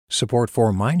Support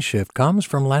for Mindshift comes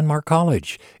from Landmark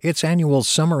College. Its annual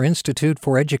Summer Institute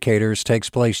for Educators takes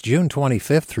place June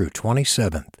 25th through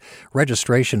 27th.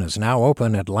 Registration is now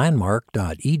open at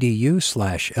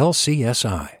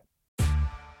landmark.edu/LCSI.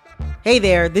 Hey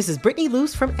there, this is Brittany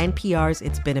Luce from NPR's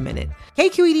It's Been a Minute.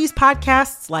 KQED's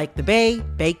podcasts like The Bay,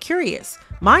 Bay Curious,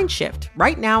 Mindshift,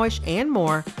 Right Nowish, and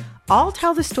more all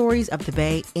tell the stories of the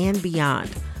Bay and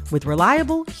beyond with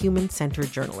reliable,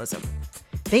 human-centered journalism.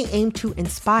 They aim to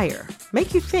inspire,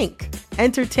 make you think,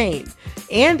 entertain,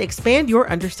 and expand your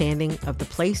understanding of the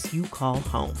place you call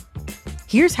home.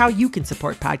 Here's how you can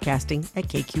support podcasting at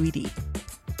KQED.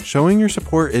 Showing your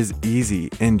support is easy,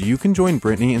 and you can join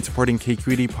Brittany in supporting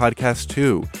KQED Podcast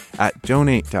too at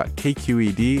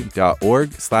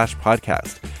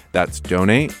donate.kqed.org/podcast. That's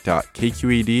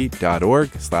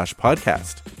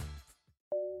donate.kqed.org/podcast.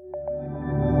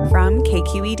 From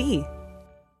KQED.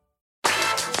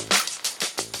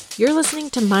 You're listening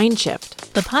to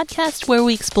Mindshift, the podcast where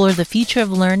we explore the future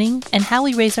of learning and how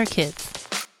we raise our kids.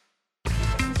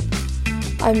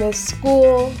 I miss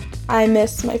school. I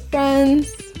miss my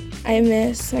friends. I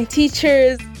miss my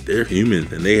teachers. They're human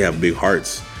and they have big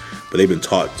hearts, but they've been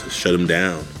taught to shut them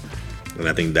down. And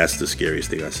I think that's the scariest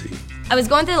thing I see. I was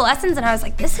going through the lessons and I was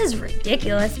like, this is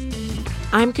ridiculous.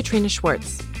 I'm Katrina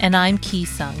Schwartz. And I'm Ki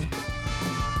Sung.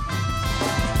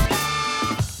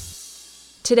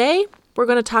 Today, we're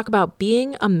going to talk about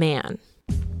being a man.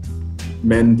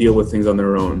 Men deal with things on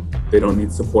their own. They don't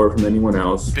need support from anyone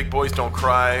else. Big boys don't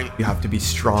cry. You have to be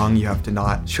strong. You have to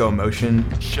not show emotion.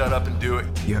 Shut up and do it.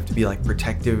 You have to be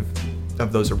protective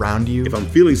of those around you. If I'm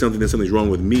feeling something, then something's wrong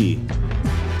with me.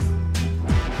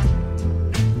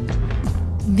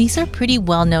 These are pretty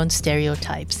well-known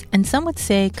stereotypes, and some would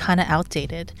say kind of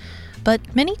outdated.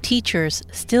 But many teachers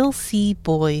still see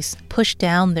boys push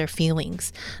down their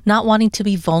feelings, not wanting to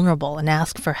be vulnerable and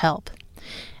ask for help.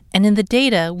 And in the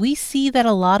data, we see that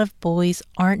a lot of boys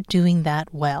aren't doing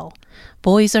that well.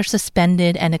 Boys are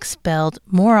suspended and expelled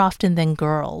more often than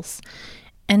girls.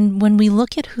 And when we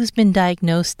look at who's been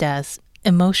diagnosed as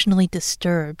emotionally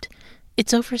disturbed,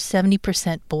 it's over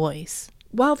 70% boys.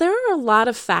 While there are a lot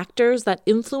of factors that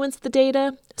influence the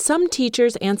data, some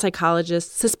teachers and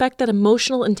psychologists suspect that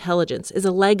emotional intelligence is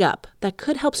a leg up that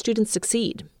could help students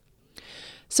succeed.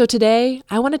 So today,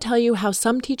 I want to tell you how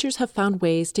some teachers have found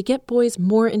ways to get boys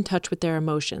more in touch with their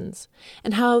emotions,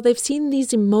 and how they've seen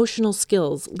these emotional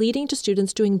skills leading to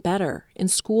students doing better in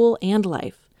school and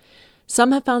life.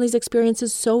 Some have found these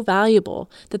experiences so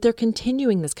valuable that they're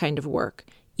continuing this kind of work,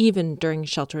 even during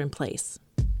shelter in place.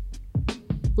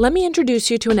 Let me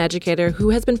introduce you to an educator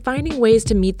who has been finding ways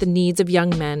to meet the needs of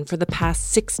young men for the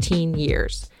past 16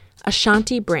 years,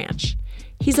 Ashanti Branch.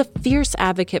 He's a fierce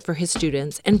advocate for his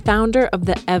students and founder of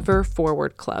the Ever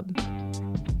Forward Club.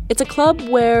 It's a club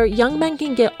where young men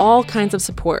can get all kinds of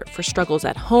support for struggles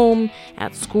at home,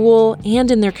 at school,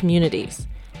 and in their communities.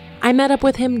 I met up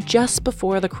with him just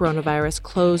before the coronavirus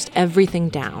closed everything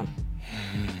down.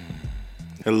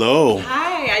 Hello. Hi.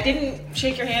 I didn't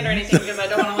shake your hand or anything because I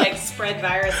don't want to spread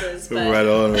viruses. But Right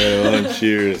on.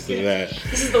 Cheers to that.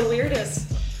 This is the weirdest.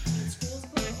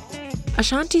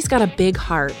 Ashanti's got a big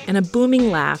heart and a booming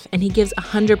laugh, and he gives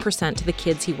 100% to the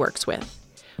kids he works with.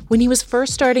 When he was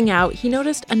first starting out, he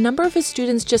noticed a number of his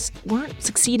students just weren't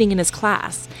succeeding in his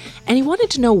class, and he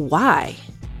wanted to know why.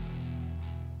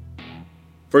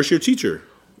 First year teacher.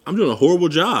 I'm doing a horrible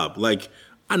job.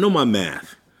 I know my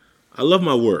math. I love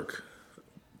my work.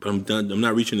 But I'm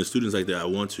not reaching the students like that I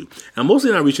want to. And I'm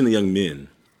mostly not reaching the young men.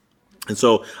 And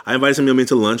so I invited some young men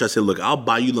to lunch. I said, look, I'll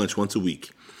buy you lunch once a week.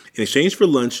 In exchange for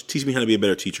lunch, teach me how to be a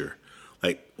better teacher.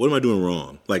 What am I doing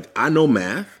wrong? I know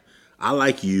math. I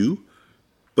like you.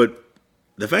 But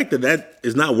the fact that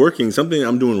is not working, something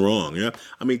I'm doing wrong. Yeah.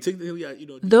 Technically,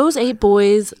 Those 8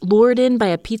 boys, lured in by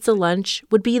a pizza lunch,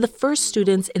 would be the first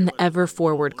students in the Ever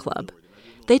Forward Club.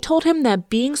 They told him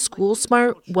that being school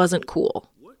smart wasn't cool.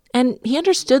 And he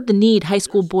understood the need high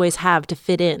school boys have to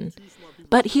fit in.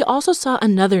 But he also saw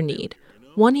another need,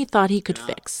 one he thought he could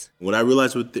fix. What I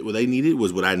realized what they needed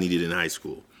was what I needed in high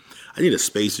school. I need a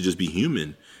space to just be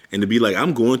human and to be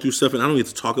I'm going through stuff and I don't get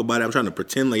to talk about it. I'm trying to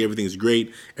pretend like everything's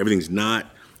great. Everything's not.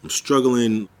 I'm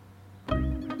struggling.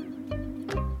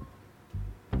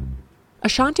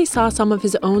 Ashanti saw some of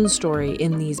his own story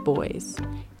in these boys.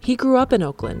 He grew up in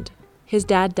Oakland. His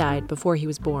dad died before he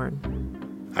was born.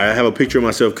 I have a picture of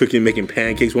myself cooking, making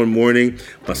pancakes one morning.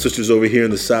 My sister's over here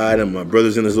on the side, and my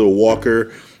brother's in his little walker.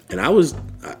 And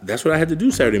that's what I had to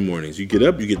do Saturday mornings. You get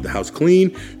up, you get the house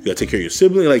clean, you got to take care of your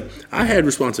sibling. I had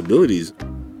responsibilities.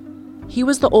 He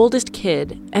was the oldest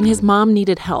kid, and his mom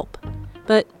needed help.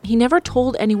 But he never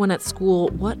told anyone at school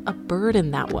what a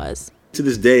burden that was. To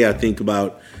this day, I think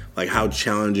about like how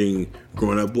challenging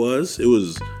growing up was. It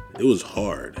was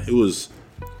hard. I was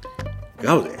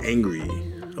angry.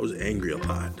 I was angry a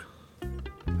lot.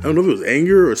 I don't know if it was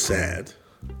anger or sad.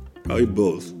 Probably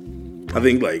both. I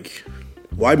think like,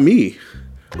 why me?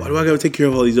 Why do I gotta take care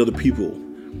of all these other people?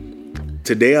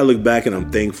 Today I look back and I'm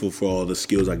thankful for all the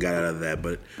skills I got out of that.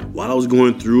 But while I was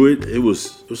going through it, it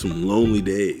was some lonely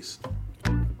days.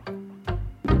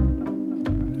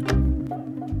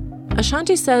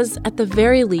 Ashanti says at the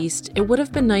very least, it would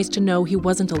have been nice to know he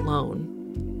wasn't alone.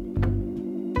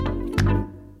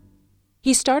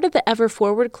 He started the Ever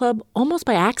Forward Club almost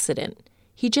by accident.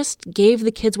 He just gave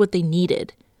the kids what they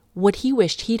needed, what he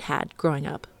wished he'd had growing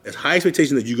up. It's high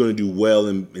expectation that you're going to do well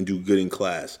and do good in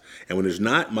class. And when there's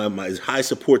not, it's high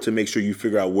support to make sure you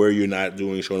figure out where you're not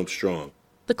doing, showing up strong.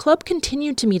 The club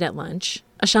continued to meet at lunch.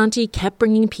 Ashanti kept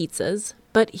bringing pizzas,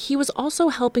 but he was also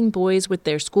helping boys with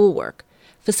their schoolwork,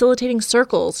 facilitating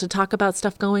circles to talk about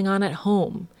stuff going on at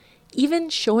home, even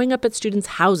showing up at students'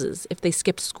 houses if they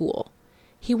skipped school.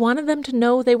 He wanted them to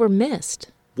know they were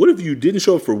missed. What if you didn't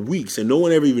show up for weeks and no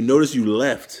one ever even noticed you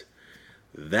left?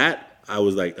 That, I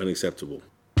was like, unacceptable.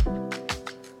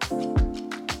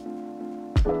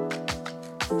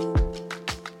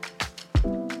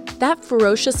 That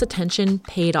ferocious attention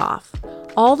paid off.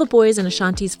 All the boys in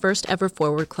Ashanti's first Ever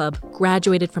Forward Club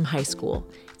graduated from high school,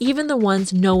 even the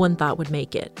ones no one thought would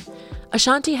make it.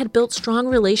 Ashanti had built strong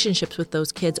relationships with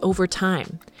those kids over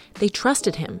time. They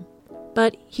trusted him.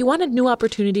 But he wanted new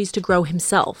opportunities to grow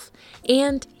himself,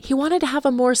 and he wanted to have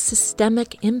a more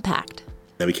systemic impact.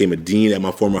 I became a dean at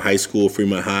my former high school,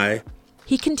 Fremont High.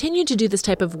 He continued to do this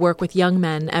type of work with young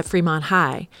men at Fremont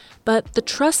High, but the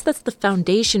trust that's the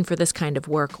foundation for this kind of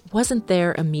work wasn't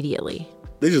there immediately.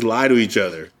 They just lie to each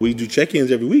other. We do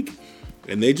check-ins every week,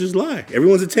 and they just lie.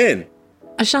 Everyone's a 10.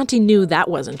 Ashanti knew that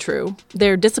wasn't true.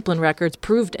 Their discipline records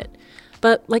proved it.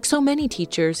 But like so many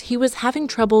teachers, he was having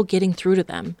trouble getting through to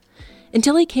them.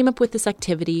 Until he came up with this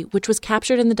activity, which was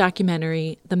captured in the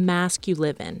documentary, The Mask You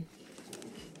Live In.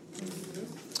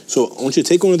 So I want you to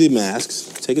take one of the masks.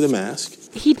 Take the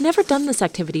mask. He'd never done this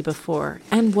activity before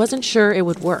and wasn't sure it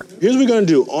would work. Here's what we're going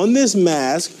to do. On this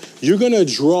mask, you're going to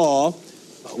draw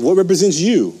what represents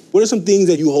you. What are some things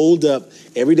that you hold up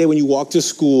every day when you walk to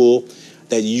school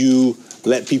that you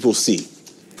let people see?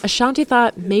 Ashanti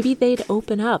thought maybe they'd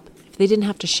open up if they didn't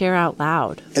have to share out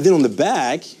loud. And then on the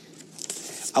back,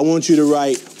 I want you to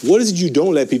write, what is it you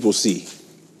don't let people see?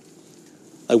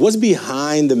 Like, what's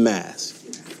behind the mask?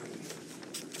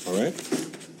 All right?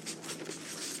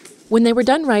 When they were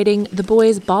done writing, the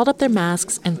boys balled up their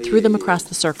masks and threw them across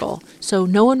the circle, so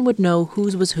no one would know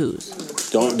whose was whose.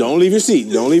 Don't leave your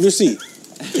seat. Don't leave your seat.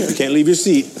 You can't leave your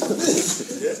seat.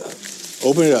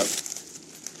 Open it up.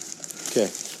 Okay.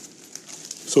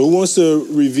 So who wants to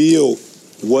reveal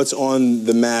what's on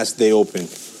the mask they open?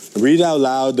 Read it out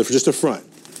loud, just the front.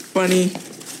 Funny,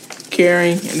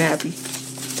 caring, and happy.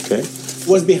 Okay.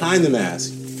 What's behind the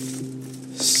mask?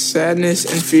 Sadness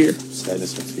and fear.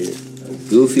 Sadness and fear.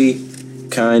 Goofy,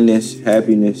 kindness,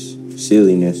 happiness,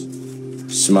 silliness,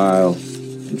 smile,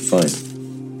 and fun.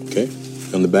 Okay.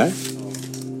 On the back?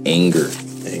 Anger.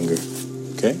 Anger.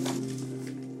 Okay.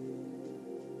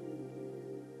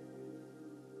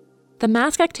 The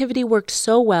mask activity worked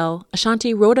so well,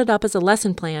 Ashanti wrote it up as a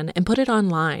lesson plan and put it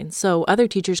online so other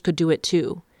teachers could do it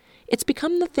too. It's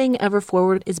become the thing Ever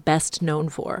Forward is best known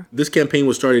for. This campaign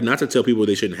was started not to tell people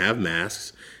they shouldn't have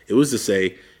masks. It was to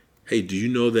say, hey, do you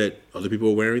know that other people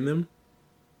are wearing them?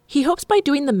 He hopes by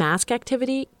doing the mask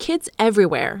activity, kids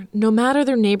everywhere, no matter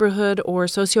their neighborhood or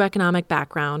socioeconomic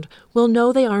background, will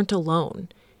know they aren't alone.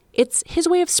 It's his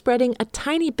way of spreading a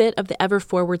tiny bit of the Ever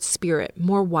Forward spirit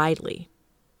more widely.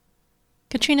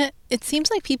 Katrina, it seems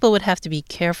like people would have to be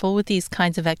careful with these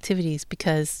kinds of activities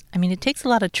because, it takes a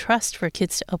lot of trust for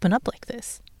kids to open up like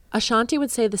this. Ashanti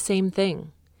would say the same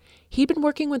thing. He'd been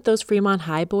working with those Fremont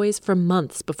High boys for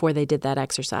months before they did that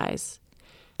exercise.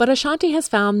 But Ashanti has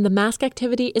found the mask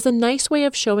activity is a nice way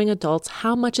of showing adults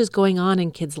how much is going on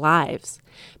in kids' lives,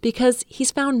 because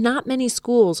he's found not many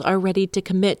schools are ready to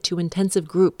commit to intensive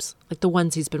groups like the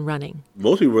ones he's been running.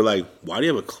 Most people were like, why do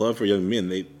you have a club for young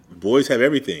men? Boys have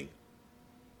everything.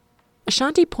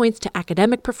 Ashanti points to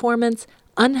academic performance,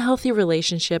 unhealthy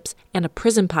relationships, and a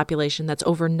prison population that's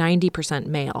over 90%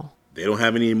 male. They don't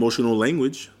have any emotional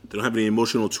language. They don't have any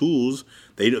emotional tools.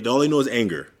 All they know is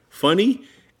anger. Funny,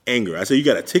 anger. I say you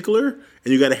got a tickler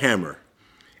and you got a hammer.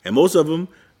 And most of them,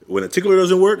 when a tickler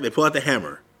doesn't work, they pull out the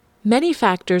hammer. Many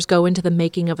factors go into the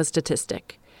making of a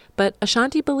statistic. But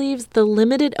Ashanti believes the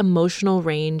limited emotional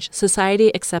range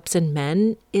society accepts in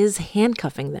men is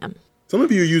handcuffing them. Some of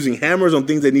you are using hammers on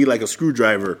things that need like a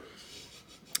screwdriver.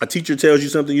 A teacher tells you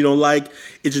something you don't like,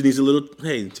 it just needs a little,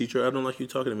 hey, teacher, I don't like you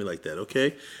talking to me like that,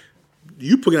 okay?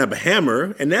 You picking up a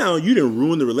hammer, and now you didn't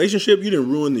ruin the relationship. You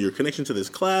didn't ruin your connection to this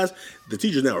class. The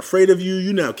teacher's now afraid of you.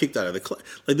 You're now kicked out of the class.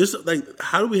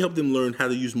 How do we help them learn how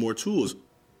to use more tools?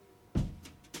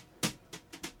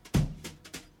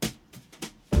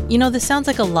 You know, this sounds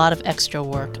like a lot of extra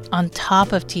work on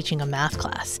top of teaching a math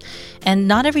class. And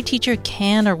not every teacher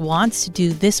can or wants to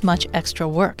do this much extra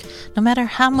work, no matter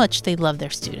how much they love their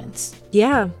students.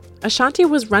 Yeah, Ashanti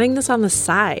was running this on the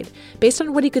side, based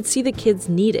on what he could see the kids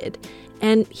needed.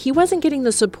 And he wasn't getting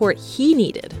the support he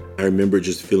needed. I remember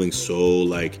just feeling so,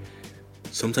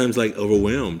 sometimes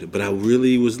overwhelmed. But I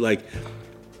really was I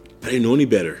didn't know any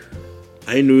better.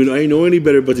 I didn't know any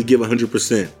better but to give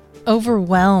 100%.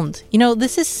 Overwhelmed. You know,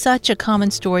 this is such a common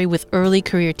story with early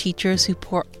career teachers who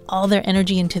pour all their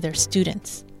energy into their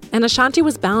students. And Ashanti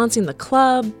was balancing the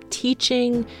club,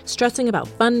 teaching, stressing about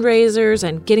fundraisers,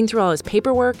 and getting through all his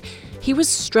paperwork. He was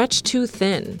stretched too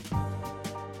thin.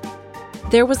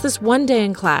 There was this one day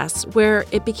in class where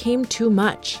it became too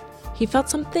much. He felt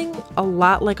something a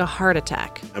lot like a heart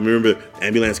attack. I remember the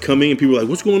ambulance coming and people were like,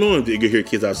 what's going on? You could hear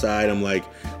kids outside. I'm like,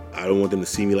 I don't want them to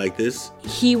see me like this.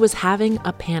 He was having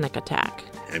a panic attack.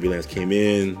 Ambulance came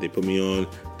in, they put me on,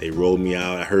 they rolled me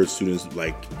out. I heard students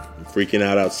freaking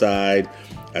out outside.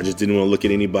 I just didn't want to look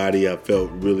at anybody. I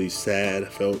felt really sad. I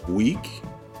felt weak.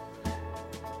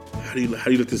 How do you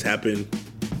let this happen?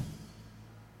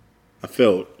 I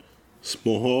felt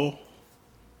small.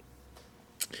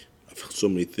 I felt so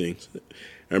many things.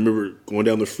 I remember going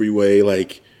down the freeway,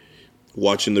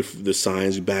 watching the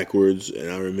signs backwards, and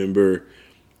I remember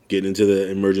getting into the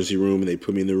emergency room, and they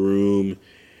put me in the room,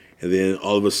 and then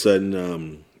all of a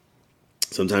sudden,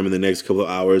 sometime in the next couple of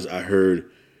hours, I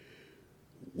heard,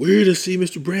 "We're here to see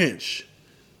Mr. Branch."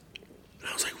 And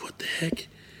I was like, what the heck?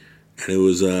 And it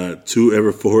was 2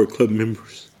 Ever Forward Club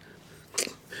members.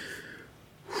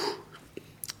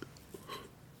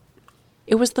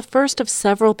 It was the first of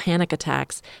several panic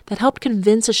attacks that helped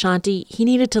convince Ashanti he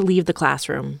needed to leave the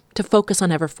classroom to focus on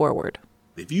Ever Forward.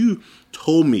 If you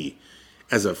told me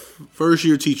as a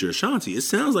first-year teacher, Ashanti, it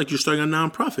sounds like you're starting a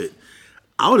nonprofit,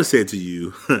 I would have said to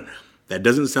you, that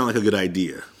doesn't sound like a good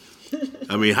idea.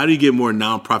 I mean, how do you get more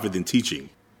nonprofit than teaching?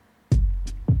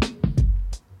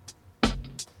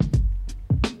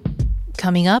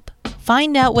 Coming up,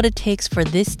 find out what it takes for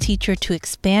this teacher to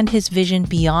expand his vision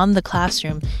beyond the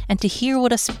classroom and to hear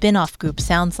what a spin-off group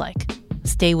sounds like.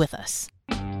 Stay with us.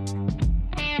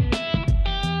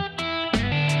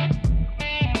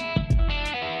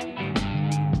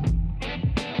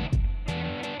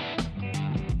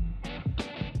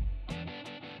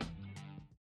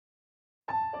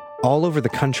 All over the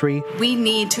country, we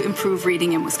need to improve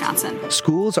reading in Wisconsin.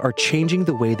 Schools are changing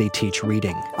the way they teach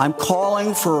reading. I'm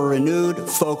calling for a renewed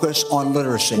focus on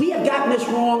literacy. We have gotten this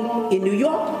wrong in New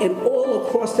York and all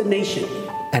across the nation.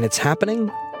 And it's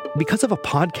happening because of a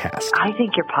podcast. I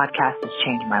think your podcast has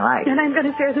changed my life. And I'm going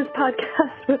to share this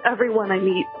podcast with everyone I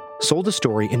meet. Sold a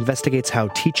Story investigates how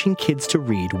teaching kids to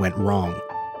read went wrong.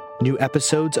 New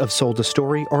episodes of Sold a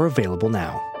Story are available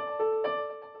now.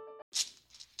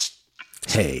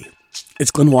 Hey,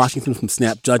 it's Glenn Washington from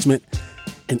Snap Judgment.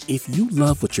 And if you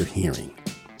love what you're hearing,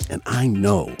 and I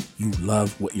know you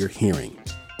love what you're hearing,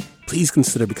 please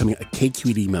consider becoming a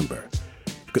KQED member.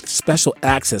 You get special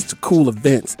access to cool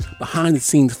events,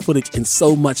 behind-the-scenes footage, and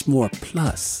so much more.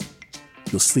 Plus,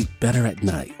 you'll sleep better at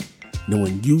night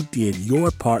knowing you did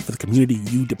your part for the community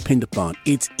you depend upon.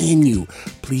 It's in you.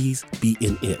 Please be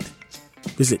in it.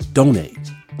 Visit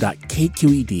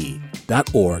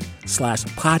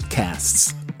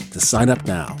donate.kqed.org/podcasts to sign up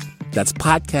now. That's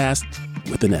podcast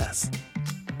with an S.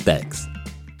 Thanks.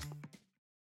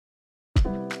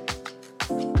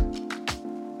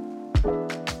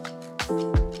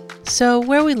 So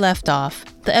where we left off,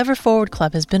 the Ever Forward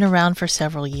Club has been around for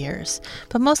several years,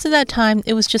 but most of that time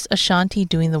it was just Ashanti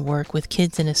doing the work with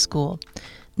kids in his school.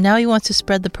 Now he wants to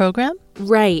spread the program?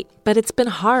 Right, but it's been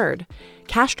hard.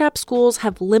 Cash-strapped schools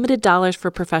have limited dollars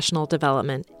for professional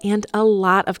development and a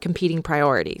lot of competing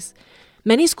priorities.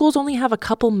 Many schools only have a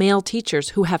couple male teachers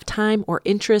who have time or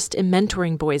interest in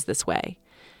mentoring boys this way.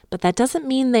 But that doesn't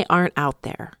mean they aren't out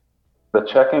there. The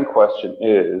check-in question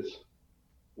is,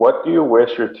 what do you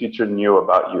wish your teacher knew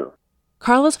about you?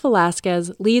 Carlos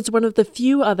Velasquez leads one of the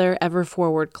few other Ever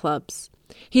Forward clubs.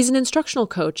 He's an instructional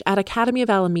coach at Academy of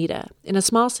Alameda, in a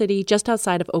small city just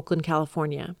outside of Oakland,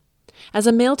 California. As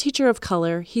a male teacher of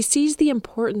color, he sees the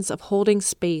importance of holding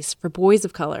space for boys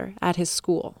of color at his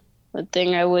school. The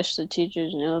thing I wish the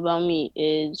teachers knew about me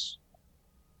is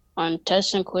on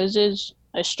tests and quizzes,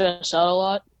 I stress out a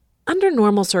lot. Under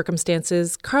normal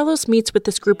circumstances, Carlos meets with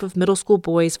this group of middle school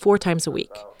boys 4 times a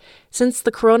week. Since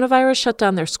the coronavirus shut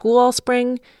down their school all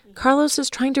spring, Carlos is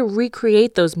trying to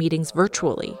recreate those meetings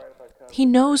virtually. He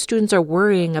knows students are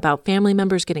worrying about family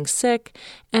members getting sick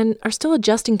and are still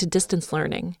adjusting to distance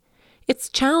learning. It's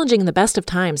challenging in the best of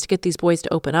times to get these boys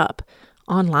to open up.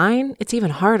 Online, it's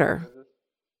even harder.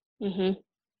 Mhm.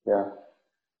 Yeah.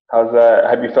 How's that?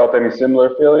 Have you felt any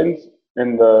similar feelings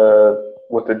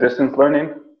with the distance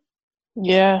learning?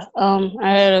 Yeah.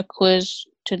 I had a quiz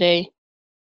today.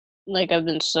 Like, I've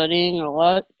been studying a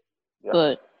lot,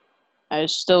 but I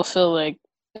still feel like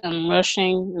I'm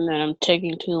rushing and then I'm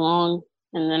taking too long,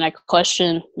 and then I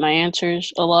question my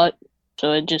answers a lot,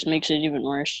 so it just makes it even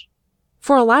worse.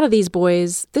 For a lot of these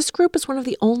boys, this group is one of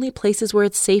the only places where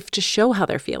it's safe to show how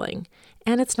they're feeling,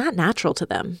 and it's not natural to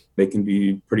them. They can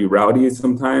be pretty rowdy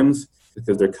sometimes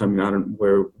because they're coming out and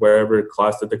wherever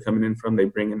class that they're coming in from, they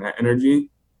bring in that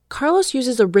energy. Carlos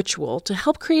uses a ritual to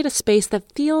help create a space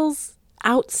that feels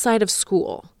outside of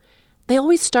school. They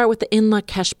always start with the In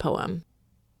Lak'ech poem.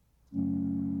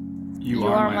 You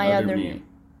are my other me.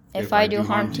 If I do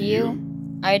harm to you,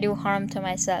 I do harm to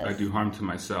myself. I do harm to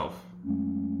myself.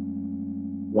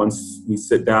 Once we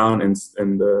sit down and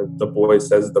the boy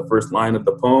says the first line of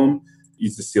the poem, you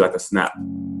just see like a snap.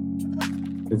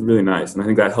 It's really nice. And I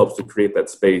think that helps to create that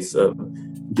space of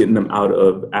getting them out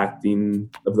of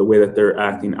the way that they're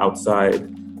acting outside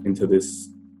into this,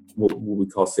 what we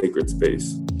call sacred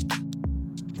space.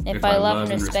 If I love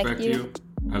and respect you,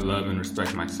 I love and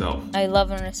respect myself. I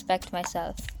love and respect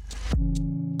myself.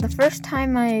 The first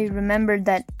time I remembered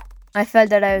that I felt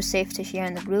that I was safe to share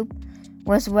in the group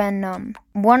was when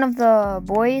one of the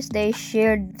boys, they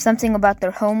shared something about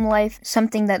their home life,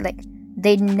 something that like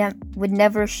they would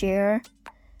never share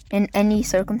in any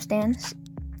circumstance.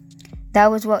 That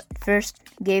was what first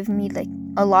gave me like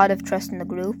a lot of trust in the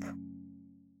group.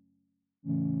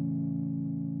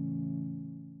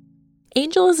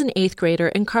 Angel is an 8th grader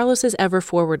in Carlos's Ever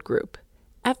Forward group.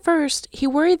 At first, he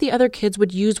worried the other kids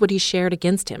would use what he shared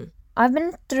against him. I've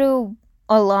been through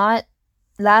a lot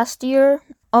last year.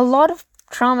 A lot of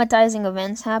traumatizing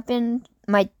events happened.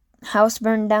 My house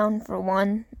burned down, for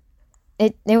one.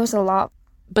 It was a lot.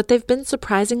 But they've been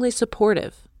surprisingly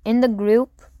supportive. In the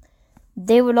group,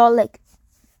 they would all like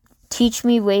teach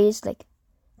me ways like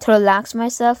to relax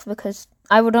myself because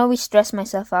I would always stress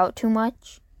myself out too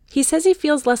much. He says he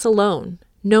feels less alone,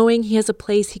 knowing he has a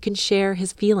place he can share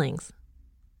his feelings.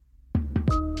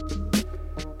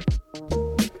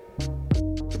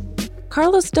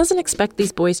 Carlos doesn't expect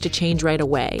these boys to change right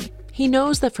away. He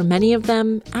knows that for many of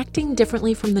them, acting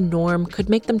differently from the norm could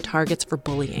make them targets for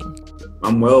bullying.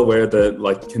 I'm well aware that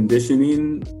like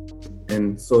conditioning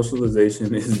and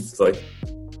socialization is like,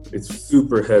 it's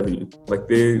super heavy. Like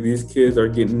these kids are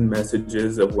getting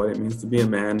messages of what it means to be a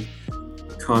man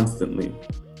constantly.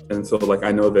 And so like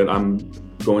I know that I'm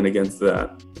going against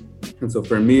that. And so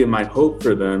for me, my hope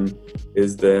for them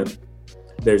is that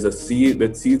there's a seed,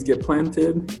 that seeds get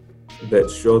planted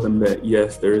that show them that,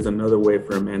 yes, there is another way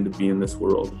for a man to be in this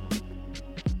world.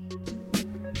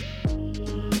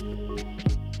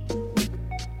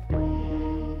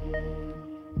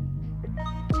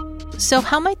 So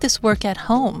how might this work at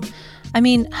home? I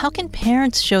mean, how can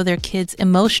parents show their kids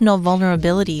emotional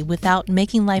vulnerability without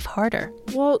making life harder?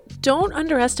 Well, don't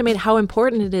underestimate how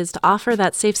important it is to offer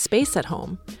that safe space at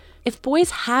home. If boys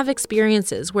have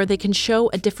experiences where they can show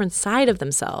a different side of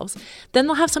themselves, then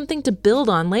they'll have something to build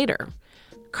on later.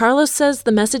 Carlos says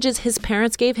the messages his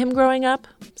parents gave him growing up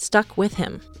stuck with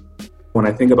him. When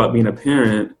I think about being a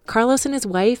parent, Carlos and his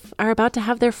wife are about to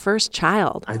have their first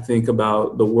child. I think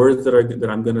about the words that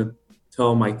I'm going to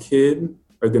tell my kid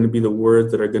are going to be the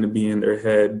words that are going to be in their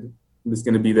head. It's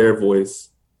going to be their voice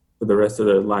for the rest of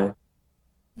their life.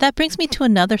 That brings me to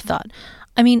another thought.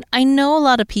 I mean, I know a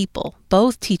lot of people,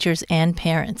 both teachers and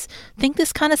parents, think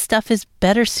this kind of stuff is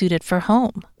better suited for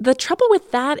home. The trouble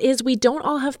with that is we don't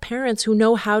all have parents who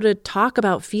know how to talk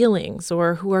about feelings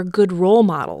or who are good role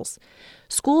models.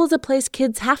 School is a place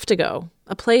kids have to go,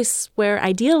 a place where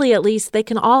ideally at least they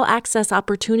can all access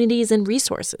opportunities and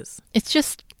resources. It's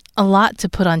just a lot to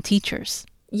put on teachers.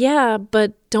 Yeah,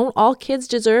 but don't all kids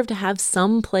deserve to have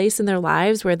some place in their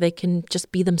lives where they can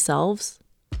just be themselves?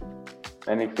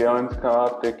 Any feelings come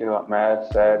up, thinking about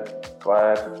mad, sad,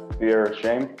 glad, fear, or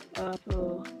shame?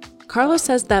 Carlos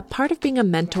says that part of being a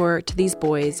mentor to these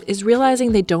boys is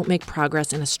realizing they don't make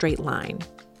progress in a straight line.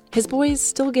 His boys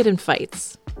still get in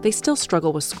fights. They still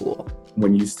struggle with school.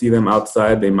 When you see them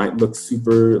outside, they might look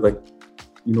super,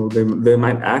 they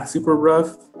might act super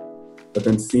rough, but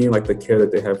then seeing the care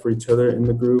that they have for each other in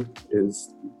the group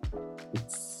it's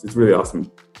really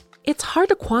awesome. It's hard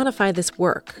to quantify this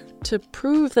work, to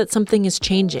prove that something is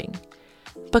changing.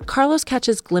 But Carlos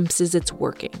catches glimpses it's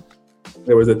working.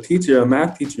 There was a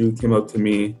math teacher who came up to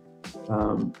me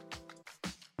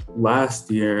last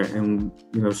year, and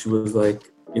she was like,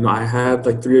 I had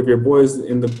like 3 of your boys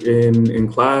in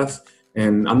class,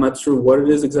 and I'm not sure what it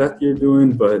is exactly you're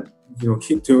doing, but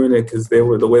keep doing it, because the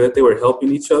way that they were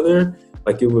helping each other,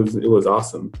 like it was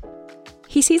awesome.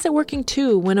 He sees it working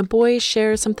too when a boy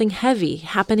shares something heavy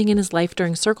happening in his life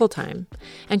during circle time,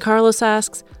 and Carlos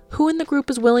asks who in the group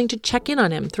is willing to check in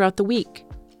on him throughout the week.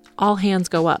 All hands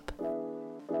go up.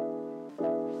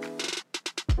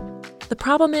 The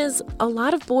problem is, a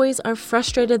lot of boys are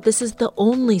frustrated this is the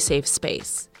only safe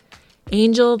space.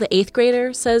 Angel, the 8th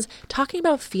grader, says talking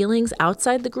about feelings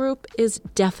outside the group is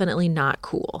definitely not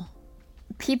cool.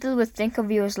 People would think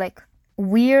of you as like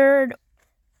weird.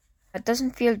 It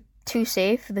doesn't feel too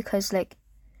safe because like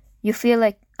you feel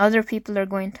like other people are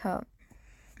going to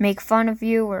make fun of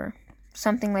you or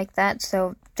something like that.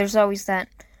 So there's always that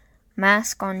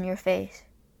mask on your face.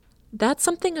 That's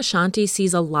something Ashanti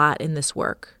sees a lot in this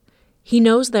work. He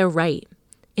knows they're right.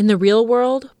 In the real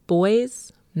world,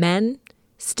 boys, men,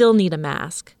 still need a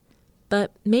mask.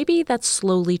 But maybe that's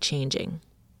slowly changing.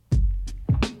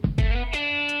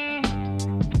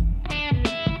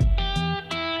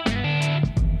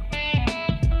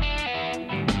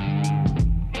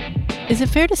 Is it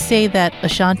fair to say that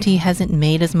Ashanti hasn't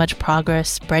made as much progress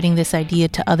spreading this idea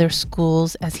to other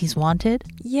schools as he's wanted?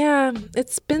 Yeah,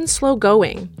 it's been slow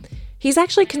going. He's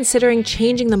actually considering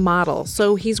changing the model,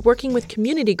 so he's working with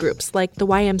community groups like the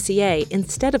YMCA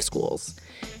instead of schools.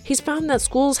 He's found that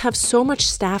schools have so much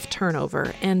staff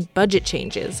turnover and budget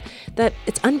changes that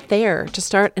it's unfair to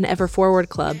start an Ever Forward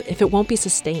club if it won't be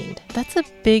sustained. That's a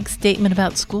big statement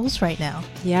about schools right now.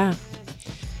 Yeah.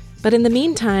 But in the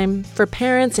meantime, for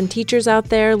parents and teachers out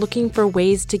there looking for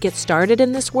ways to get started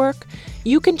in this work,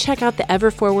 you can check out the Ever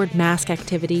Forward Mask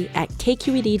activity at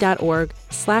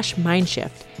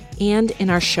kqed.org/mindshift and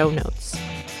in our show notes.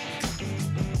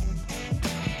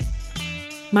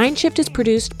 Mindshift is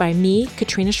produced by me,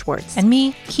 Katrina Schwartz. And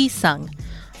me, Ki Sung.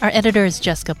 Our editor is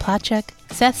Jessica Placek.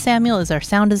 Seth Samuel is our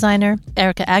sound designer.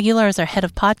 Erica Aguilar is our head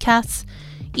of podcasts.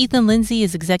 Ethan Lindsay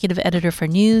is executive editor for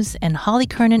news, and Holly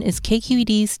Kernan is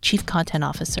KQED's chief content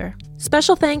officer.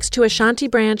 Special thanks to Ashanti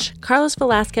Branch, Carlos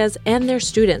Velasquez, and their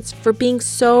students for being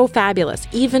so fabulous,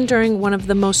 even during one of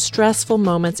the most stressful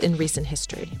moments in recent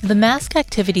history. The mask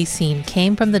activity scene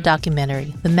came from the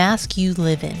documentary The Mask You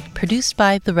Live In, produced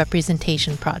by the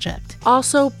Representation Project.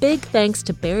 Also, big thanks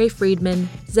to Barry Friedman,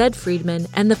 Zed Friedman,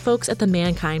 and the folks at the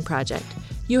Mankind Project.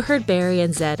 You heard Barry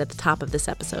and Zed at the top of this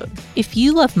episode. If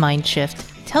you love Mindshift,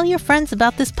 tell your friends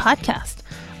about this podcast.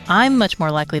 I'm much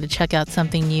more likely to check out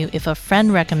something new if a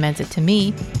friend recommends it to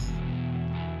me.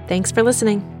 Thanks for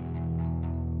listening.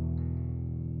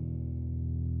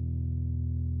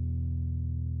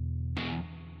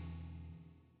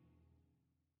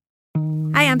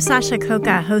 Hi, I'm Sasha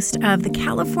Khokha, host of the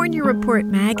California Report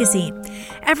magazine.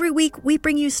 Every week, we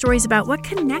bring you stories about what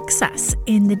connects us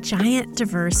in the giant,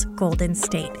 diverse Golden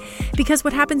State. Because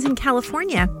what happens in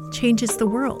California changes the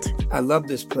world. I love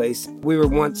this place. We were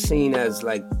once seen as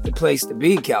like the place to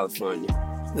be, California.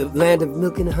 The land of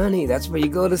milk and honey. That's where you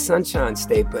go to Sunshine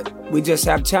State, but we just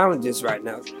have challenges right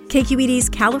now. KQED's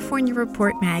California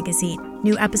Report magazine.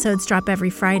 New episodes drop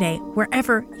every Friday,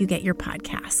 wherever you get your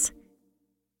podcasts.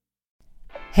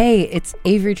 Hey, it's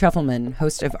Avery Trufelman,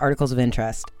 host of Articles of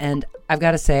Interest, and I've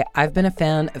got to say, I've been a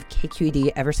fan of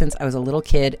KQED ever since I was a little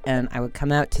kid, and I would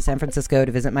come out to San Francisco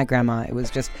to visit my grandma. It was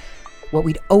just what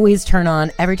we'd always turn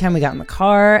on every time we got in the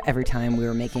car, every time we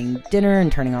were making dinner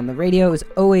and turning on the radio. It was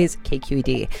always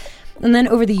KQED. And then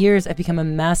over the years, I've become a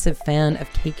massive fan of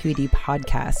KQED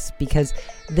podcasts because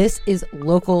this is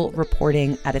local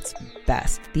reporting at its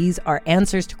best. These are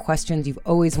answers to questions you've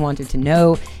always wanted to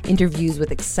know, interviews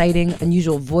with exciting,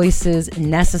 unusual voices,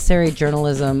 necessary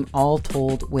journalism, all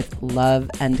told with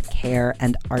love and care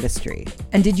and artistry.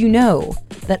 And did you know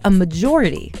that a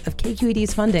majority of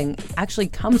KQED's funding actually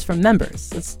comes from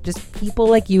members? It's just people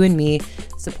like you and me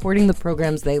supporting the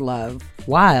programs they love,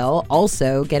 while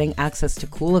also getting access to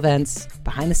cool events,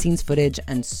 behind-the-scenes footage,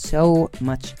 and so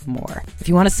much more. If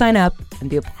you want to sign up and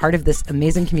be a part of this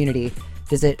amazing community,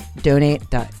 visit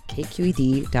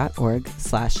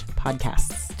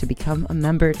donate.kqed.org/podcasts to become a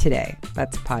member today.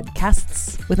 That's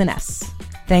podcasts with an S.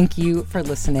 Thank you for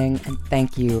listening, and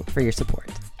thank you for your support.